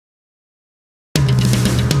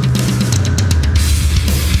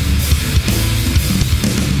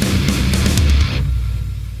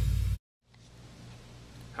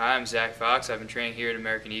I'm Zack. I've been training here at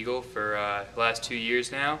American Eagle for the last 2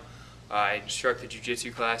 years now. I instruct the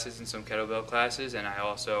jiu-jitsu classes and some kettlebell classes, and I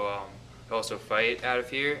also fight out of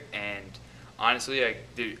here. And honestly,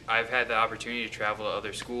 I've had the opportunity to travel to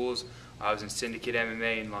other schools. I was in Syndicate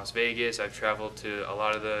MMA in Las Vegas. I've traveled to a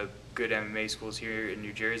lot of the good MMA schools here in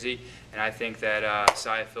New Jersey, and I think that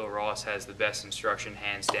Phil Ross has the best instruction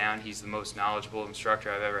hands down. He's the most knowledgeable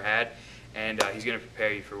instructor I've ever had, and he's going to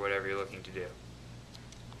prepare you for whatever you're looking to do.